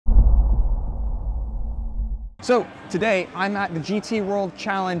So today I'm at the GT World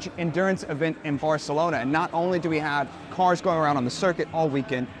Challenge Endurance event in Barcelona, and not only do we have cars going around on the circuit all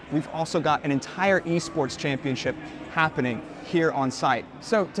weekend, we've also got an entire esports championship happening here on site.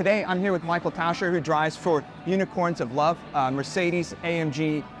 So today I'm here with Michael Tauscher, who drives for Unicorns of Love,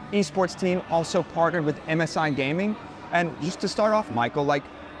 Mercedes-AMG esports team, also partnered with MSI Gaming. And just to start off, Michael,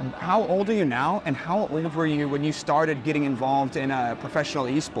 how old are you now, and how old were you when you started getting involved in professional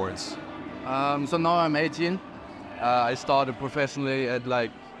esports? So now I'm 18. I started professionally at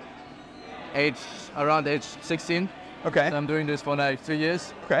around age 16. Okay. So I'm doing this for 2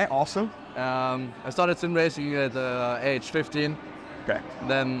 years. Okay, awesome. I started sim racing at age 15. Okay.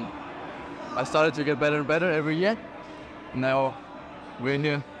 Then I started to get better and better every year. Now we're in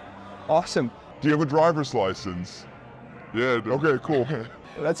here. Awesome. Do you have a driver's license? Yeah, okay, cool.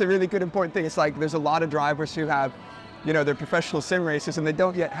 That's a really good important thing. It's like there's a lot of drivers who have, they're professional sim racers and they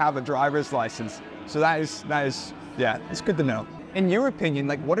don't yet have a driver's license. So that is, yeah, it's good to know. In your opinion,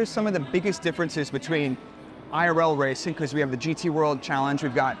 what are some of the biggest differences between IRL racing, because we have the GT World Challenge,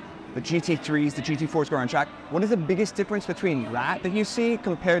 we've got the GT3s, the GT4s going on track. What is the biggest difference between that you see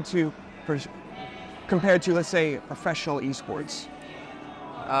compared to, let's say, professional esports?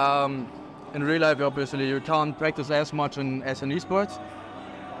 In real life, obviously, you can't practice as much as in esports.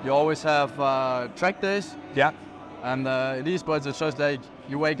 You always have track days. Yeah. And in esports, it's just like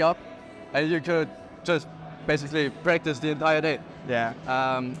you wake up and you could just basically practice the entire day. Yeah.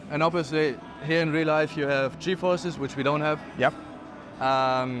 And obviously, here in real life, you have G-forces, which we don't have. Yep.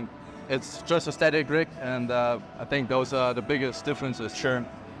 It's just a static rig, and I think those are the biggest differences. Sure.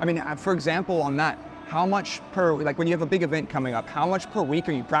 I mean, for example, on that, how much per, when you have a big event coming up, how much per week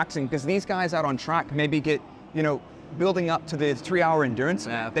are you practicing? Because these guys out on track maybe get, building up to the 3-hour endurance,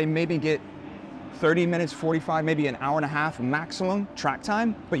 yeah. They maybe get 30 minutes, 45, maybe an hour and a half maximum track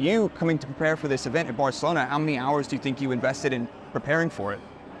time. But you coming to prepare for this event in Barcelona, how many hours do you think you invested in preparing for it?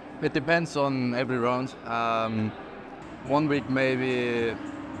 It depends on every round. 1 week maybe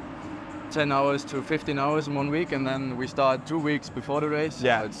 10 hours to 15 hours in 1 week, and then we start 2 weeks before the race.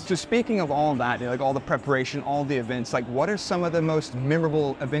 Yeah. So speaking of all that, all the preparation, all the events, what are some of the most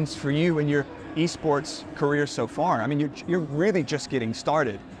memorable events for you in your esports career so far? I mean, you're really just getting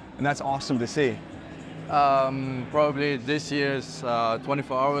started, and that's awesome to see. Probably this year's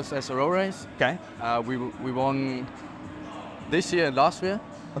 24 hours SRO race. Okay. We won this year and last year.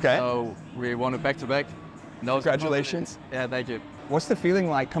 Okay. So we won it back-to-back. Congratulations. Yeah, thank you. What's the feeling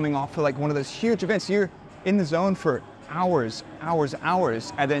like coming off of one of those huge events? You're in the zone for hours,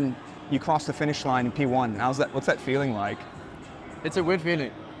 and then you cross the finish line in P1. What's that feeling like? It's a weird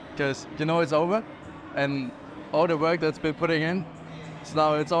feeling, because it's over, and all the work that's been putting in, so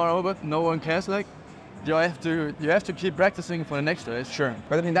now it's all over. No one cares. You have to keep practicing for the next race. Sure.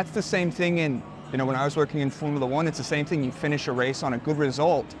 But I mean, that's the same thing in, when I was working in Formula One, it's the same thing. You finish a race on a good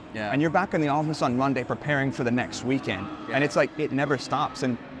result, yeah. And you're back in the office on Monday preparing for the next weekend. Yeah. And it's it never stops.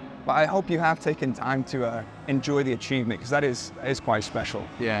 But I hope you have taken time to enjoy the achievement, because that is quite special.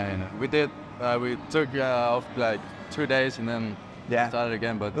 Yeah, we did. We took off 2 days and then started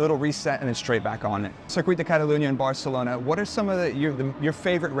again. But a little reset and then straight back on it. Circuit de Catalunya in Barcelona. What are some of your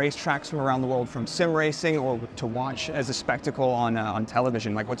favorite racetracks from around the world, from sim racing or to watch as a spectacle on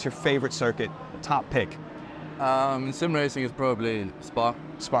television? What's your favorite circuit? Top pick? Sim racing is probably Spa.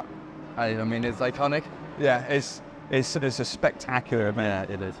 Spa. I mean, it's iconic. Yeah, it's a spectacular event.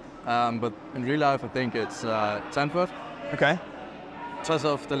 Yeah, it is. But in real life, I think it's Zandvoort. Okay. Because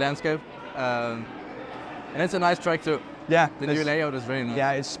of the landscape. And it's a nice track too. Yeah. The new layout is very nice.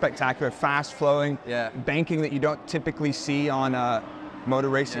 Yeah, it's spectacular, fast flowing. Yeah. Banking that you don't typically see on motor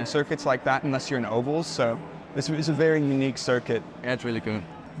racing circuits like that unless you're in ovals. So this is a very unique circuit. Yeah, it's really good.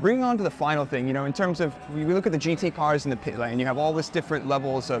 Bringing on to the final thing, in terms of, we look at the GT cars in the pit lane, you have all this different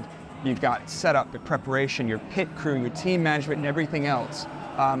levels of, you've got setup, the preparation, your pit crew, your team management, and everything else.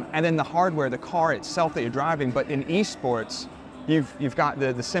 And then the hardware, the car itself that you're driving. But in esports, you've got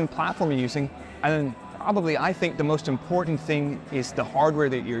the sim platform you're using, and then probably, I think the most important thing is the hardware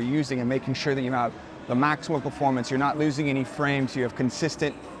that you're using and making sure that you have the maximum performance. You're not losing any frames. You have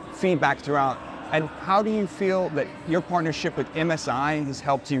consistent feedback throughout. And how do you feel that your partnership with MSI has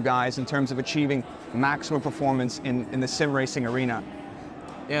helped you guys in terms of achieving maximum performance in the sim racing arena?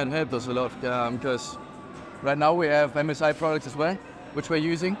 Yeah, it helped us a lot, because right now we have MSI products as well, which we're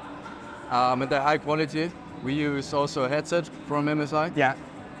using, and they're high quality. We use also a headset from MSI. Yeah.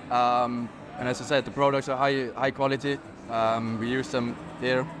 And as I said, the products are high quality. We use them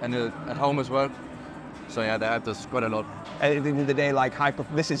here and at home as well. So yeah, that helped us quite a lot. At the end of the day,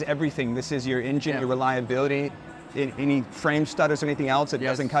 this is everything. This is your engine, your reliability, any frame stutters or anything else. It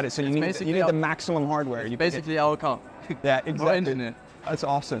doesn't cut it. So you need the maximum hardware. You basically our car. Yeah, exactly. Engineer. That's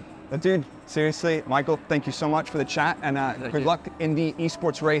awesome. But dude, seriously, Michael, thank you so much for the chat, and good luck in the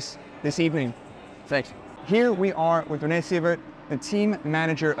esports race this evening. Thanks. Here we are with René Sievert, the team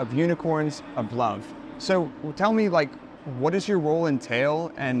manager of Unicorns of Love. So tell me, like, what does your role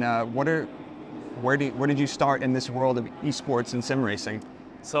entail, and where did you start in this world of esports and sim racing?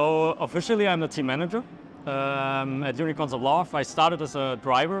 So officially, I'm the team manager at Unicorns of Love. I started as a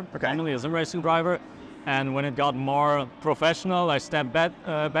driver, primarily a sim racing driver, and when it got more professional, I stepped back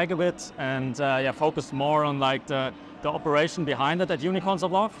a bit and focused more on like the operation behind it at Unicorns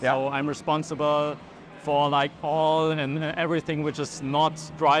of Love. Yeah. So I'm responsible for like all and everything which is not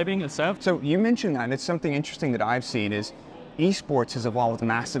driving itself. So you mentioned that, and it's something interesting that I've seen is esports has evolved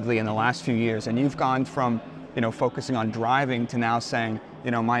massively in the last few years, and you've gone from, you know, focusing on driving to now saying, you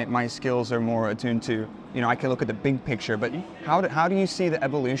know, my skills are more attuned to, you know, I can look at the big picture. But how do you see the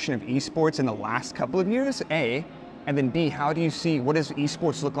evolution of esports in the last couple of years, A, and then B, how do you see, what does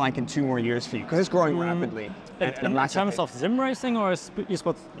esports look like in 2 more years for you? Because it's growing rapidly. In terms of sim racing or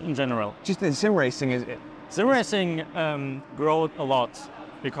esports in general? Just in sim racing. Sim racing grew a lot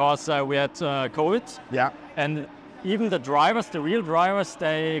because we had COVID. Yeah. And even the drivers, the real drivers,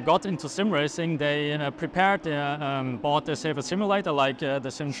 they got into sim racing. They prepared, bought a safer simulator like the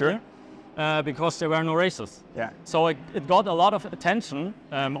Sim because there were no races. Yeah. So it got a lot of attention.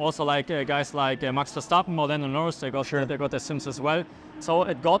 Also, like guys like Max Verstappen or Lando Norris, they got their sims as well. So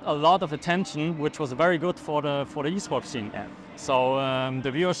it got a lot of attention, which was very good for the esports scene. Yeah. So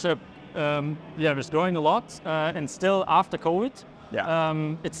the viewership, is growing a lot, and still after COVID.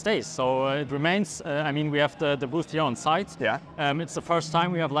 Yeah. It stays, so it remains. I mean, we have the booth here on site. Yeah. It's the first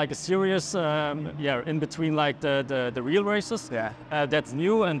time we have like a serious, in between like the real races. Yeah. That's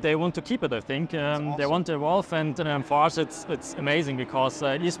new, and they want to keep it. I think awesome. They want to evolve, and for us, it's amazing because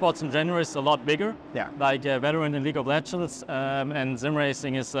esports in general is a lot bigger. Yeah. Like Valorant in League of Legends, and sim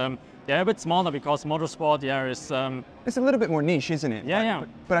racing is. A bit smaller because motorsport, is... It's a little bit more niche, isn't it? Yeah,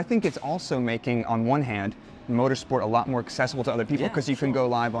 But I think it's also making, on one hand, motorsport a lot more accessible to other people because you can go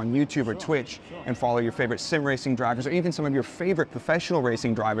live on YouTube or Twitch and follow your favorite sim racing drivers, or even some of your favorite professional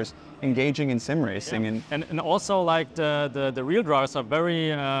racing drivers engaging in sim racing. Yeah. And also like the real drivers are very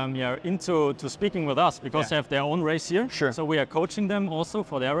into speaking with us because they have their own race here. Sure. So we are coaching them also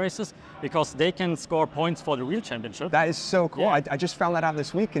for their races because they can score points for the real championship. That is so cool. Yeah. I just found that out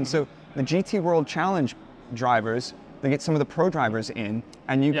this week. And so the GT World Challenge drivers, they get some of the pro drivers in,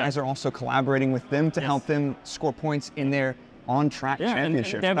 and you guys are also collaborating with them to help them score points in their on-track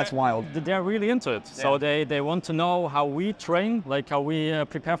championship. That's wild. They're really into it. So they want to know how we train, like how we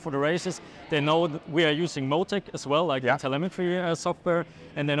prepare for the races. They know that we are using Motec as well, like telemetry software,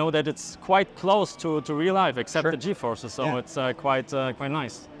 and they know that it's quite close to real life, except the G-forces. So it's quite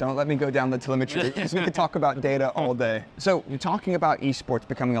nice. Don't let me go down the telemetry, because we could talk about data all day. So you're talking about esports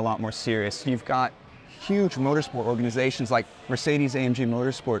becoming a lot more serious. You've got huge motorsport organizations like Mercedes-AMG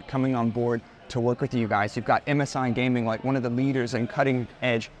Motorsport coming on board to work with you guys. You've got MSI Gaming, like one of the leaders in cutting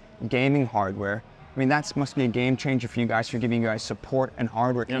edge gaming hardware. I mean, that must be a game changer for you guys, for giving you guys support and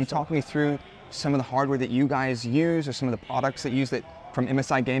hardware. Can you talk me through some of the hardware that you guys use, or some of the products that you use from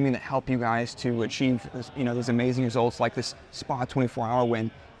MSI Gaming that help you guys to achieve, those amazing results like this Spa 24-hour win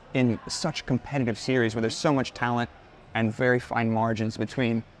in such a competitive series where there's so much talent and very fine margins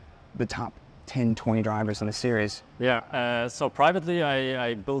between the top 10, 20 drivers in the series? Yeah, so privately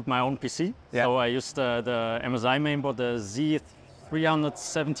I built my own PC. Yeah. So I used the MSI mainboard, the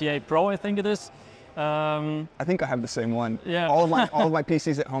Z378 Pro, I think it is. I think I have the same one. Yeah. All of my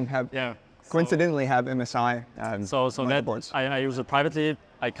PCs at home have coincidentally have MSI so that I use it privately.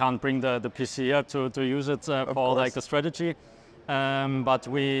 I can't bring the PC here to use it for like the strategy. But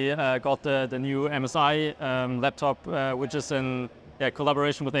we got the new MSI laptop, which is in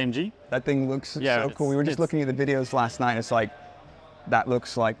collaboration with AMG. That thing looks so cool. We were just looking at the videos last night. It's like, that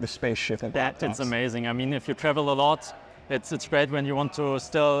looks like the spaceship. It's amazing. I mean, if you travel a lot, it's great when you want to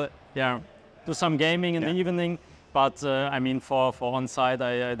still do some gaming in the evening. But I mean, for on-site,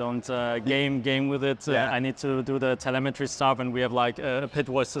 I don't game with it. I need to do the telemetry stuff, and we have like a pit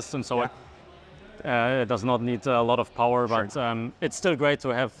voice system, so it does not need a lot of power. But it's still great to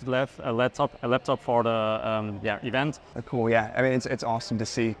have a laptop for the event. Cool. Yeah. I mean, it's awesome to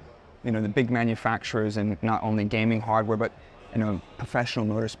see, the big manufacturers and not only gaming hardware, but professional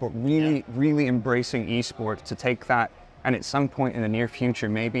motorsport really embracing esports to take that. And at some point in the near future,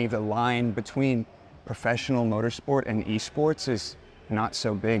 maybe the line between professional motorsport and esports is not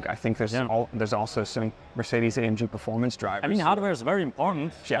so big. I think there's also some Mercedes-AMG performance drivers. I mean, hardware is very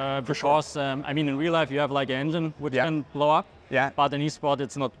important because I mean, in real life you have like an engine which can blow up. Yeah. But in eSport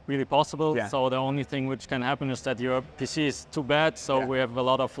it's not really possible. Yeah. So the only thing which can happen is that your PC is too bad. So we have a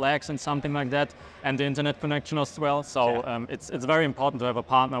lot of lags and something like that, and the internet connection as well. So it's very important to have a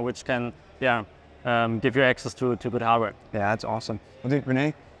partner which can give you access to good hardware. Yeah, that's awesome. Well, dude,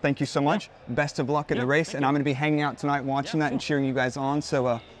 Rene, thank you so much. Best of luck at the race, and I'm going to be hanging out tonight watching that and cheering you guys on.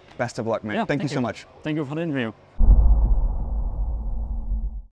 So best of luck, man. Thank you so much. Thank you for the interview.